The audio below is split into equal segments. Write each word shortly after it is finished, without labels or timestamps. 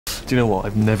Do you know what?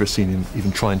 I've never seen him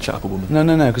even try and chat up a woman. No,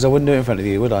 because I wouldn't do it in front of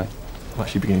you, would I? I'm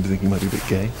actually beginning to think he might be a bit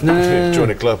gay. No. Join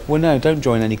a club. Well, no, don't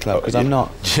join any club, because I'm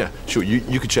not. Yeah, sure,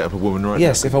 you could chat up a woman right now.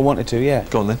 Yes, if I wanted to, yeah.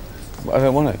 Go on then. But I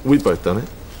don't want to. We've both done it.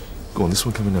 Go on, this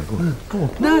one coming now. Go on. Go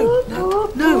on. No.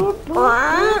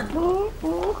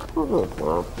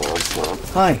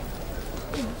 Hi.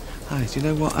 Hi, do you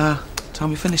know what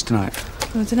time we finished tonight?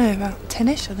 I don't know, about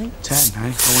 10-ish, I think. 10, hey?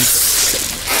 I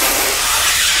want...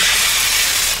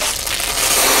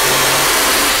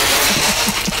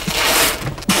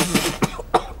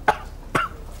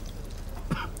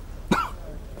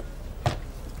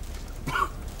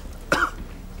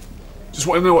 Just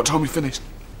want to know what time we finished.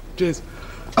 Cheers.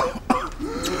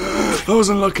 I was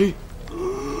unlucky.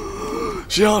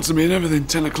 She answered me and everything,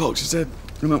 10 o'clock. She said,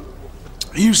 you know,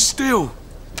 are you still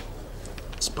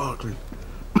sparkling?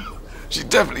 She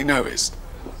definitely noticed.